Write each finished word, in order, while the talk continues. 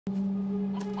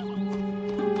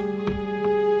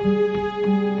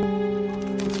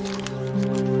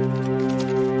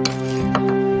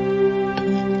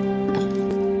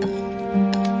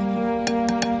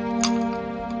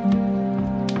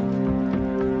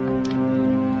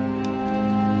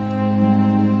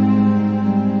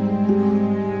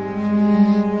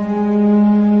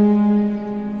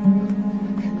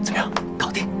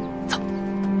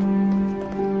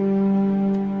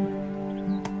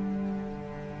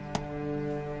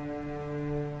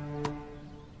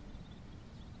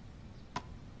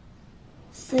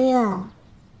思燕，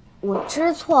我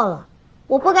知错了，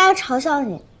我不该嘲笑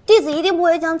你。弟子一定不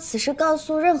会将此事告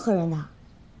诉任何人的。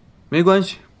没关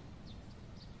系，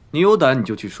你有胆你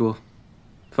就去说，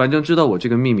反正知道我这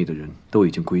个秘密的人都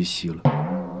已经归西了。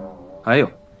还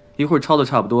有，一会儿抄的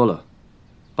差不多了，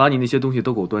把你那些东西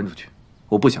都给我端出去，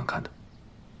我不想看的。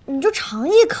你就尝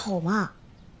一口嘛，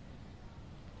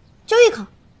就一口。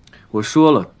我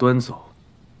说了，端走。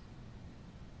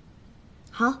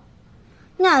好，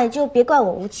那也就别怪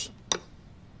我无情。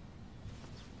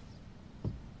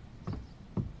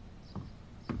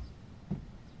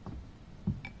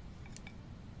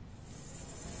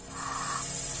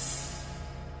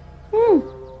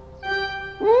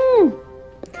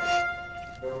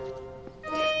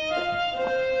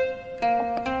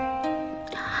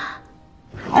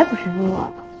还不是热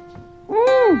的，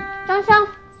香香，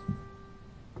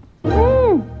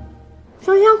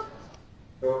香香。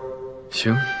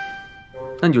行，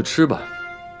那你就吃吧，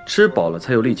吃饱了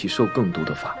才有力气受更毒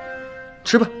的法。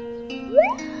吃吧，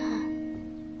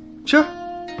吃。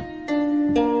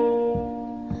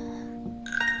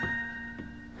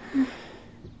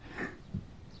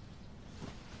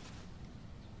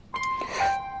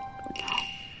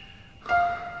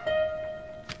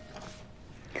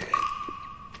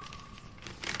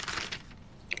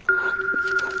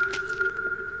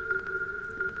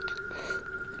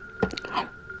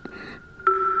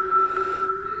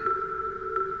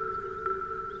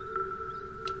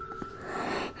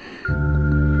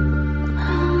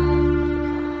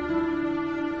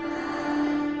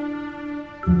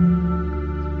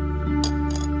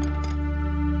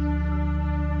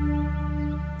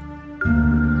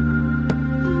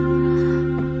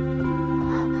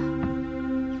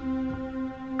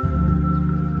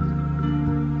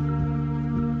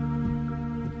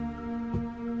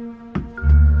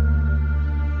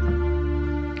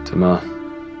怎么，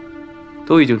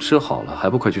都已经吃好了，还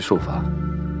不快去受罚？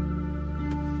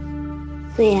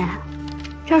思燕，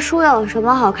这书有什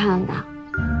么好看的？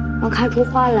能看出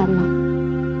花来吗？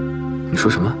你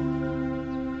说什么？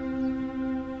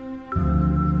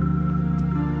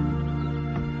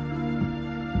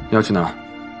你要去哪儿？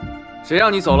谁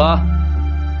让你走了？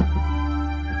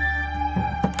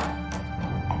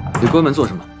你关门做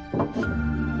什么？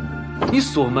你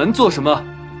锁门做什么？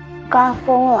刮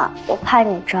风了，我怕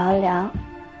你着凉。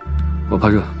我怕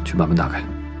热，去把门打开。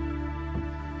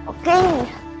我给你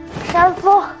扇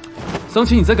风。桑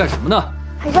琪，你在干什么呢？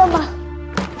还热吗？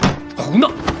胡闹！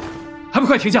还不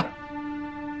快停下！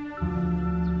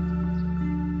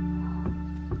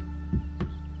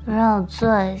让我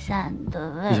坐一下你的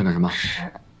位置。你想干什么？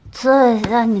坐一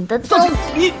下你的凳子。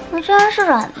你，我这还是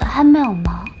软的，还没有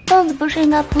毛。凳子不是应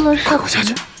该铺了设？快下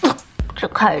去！这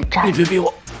开始站。你别逼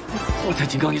我，我才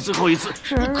警告你最后一次。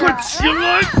你快起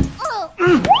来！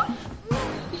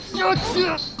下去！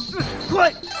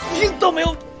快，听到没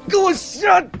有？给我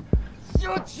下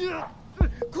去！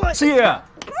快！师爷，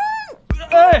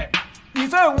哎，你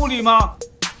在屋里吗？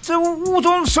这屋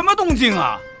中什么动静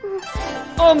啊？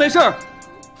哦，没事儿。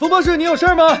冯博士，你有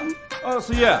事吗？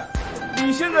师爷，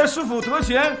你现在是否得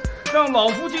闲，让老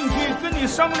夫进去跟你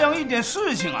商量一点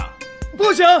事情啊？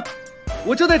不行，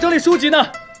我正在整理书籍呢。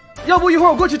要不一会儿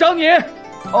我过去找你。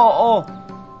哦。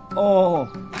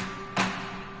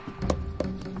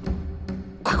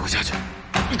快给我下去！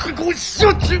你快给我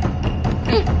下去！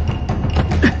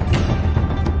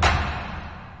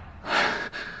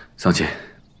桑琪，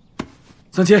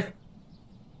桑琪，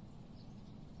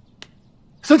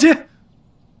桑琪！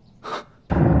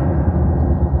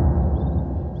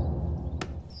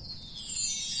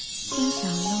金香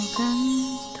楼根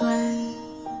断，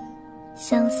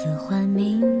相思换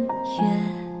明月。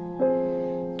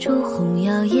烛红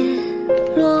摇曳，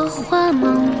落花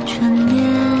梦成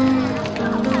年。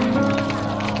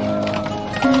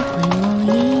你回眸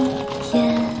一眼，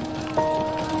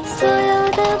所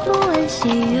有的不安喜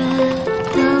悦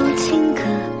都顷刻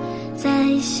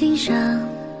在心上，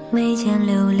眉间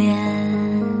留恋。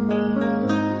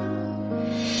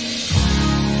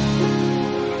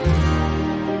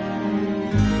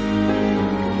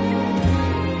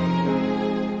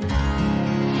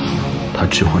他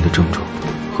致幻的症状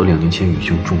和2年前雨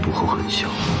兄中毒后很像。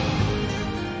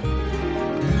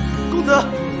公子，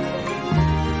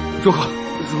如何？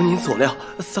如您所料，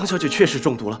桑小姐确实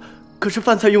中毒了，可是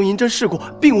饭菜用银针试过，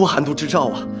并无寒毒之兆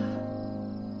啊。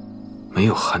没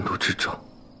有寒毒之兆？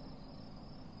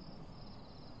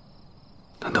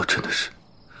难道真的是？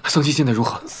桑琪现在如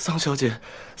何？桑小姐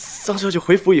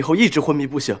回府以后一直昏迷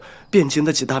不醒，汴京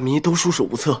的几大名医都束手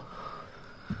无策。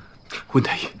温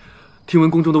太医，听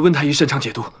闻宫中的温太医擅长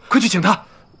解毒，快去请他。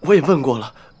我也问过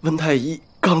了，温太医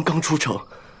刚刚出城。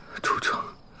出城？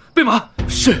备马。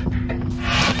是。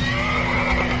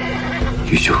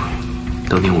玉兄，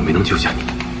当年我没能救下你，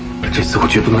这次我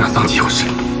绝不能让丧妻有事。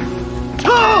撤！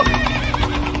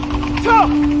撤！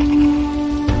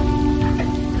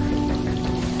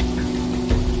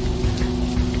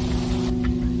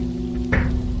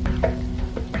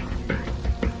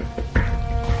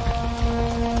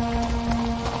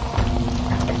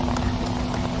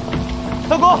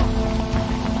三公，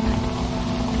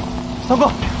三公，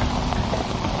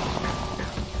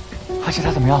阿志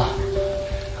他怎么样了？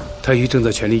太医正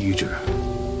在全力医治。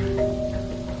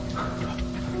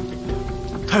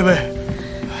太尉，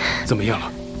怎么样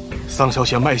了？桑小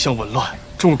姐脉象紊乱，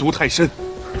中毒太深，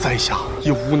在下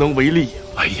也无能为力。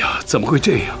哎呀，怎么会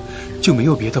这样？就没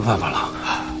有别的办法了？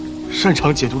擅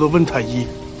长解毒的温太医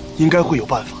应该会有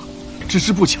办法，只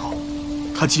是不巧，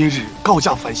他今日告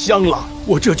假返乡了。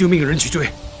我这就命人去追。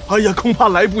哎呀，恐怕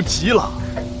来不及了。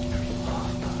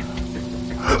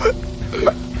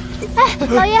哎，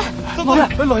老爷，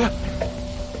老爷，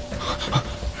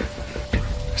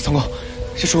三公，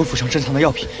这是我府上珍藏的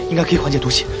药品，应该可以缓解毒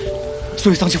气，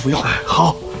所以桑妻服用。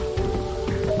好，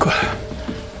快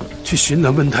去寻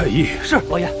那温太医。是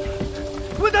老爷。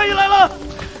温太医来了。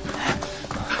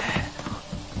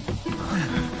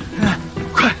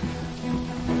快！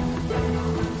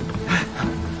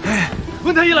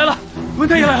温太医来了！温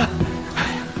太医来了！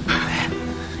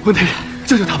温太医，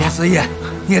救救他吧！司爷，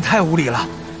你也太无礼了，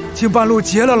竟半路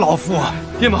劫了老夫！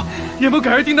叶某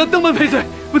改而定当，登门赔罪。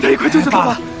温太医，快救救他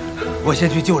吧！我先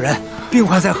去救人，病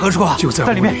患在何处？就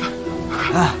在里面。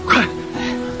啊，快！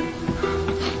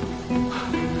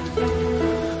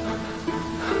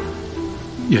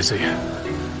叶司爷，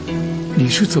你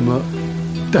是怎么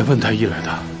带温太医来的？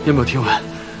叶某听闻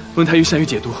温太医善于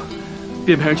解毒，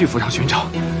便派人去府上寻找，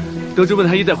得知温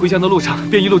太医在回乡的路上，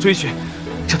便一路追寻，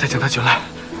这才将他寻来。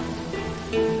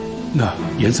那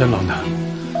严三郎呢？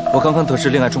我刚刚得知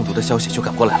恋爱中毒的消息，就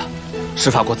赶过来了。事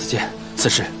发国子监，此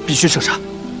事必须彻查。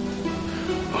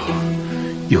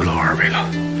有劳二位了。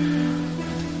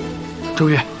周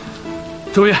月，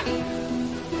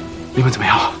你们怎么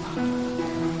样了？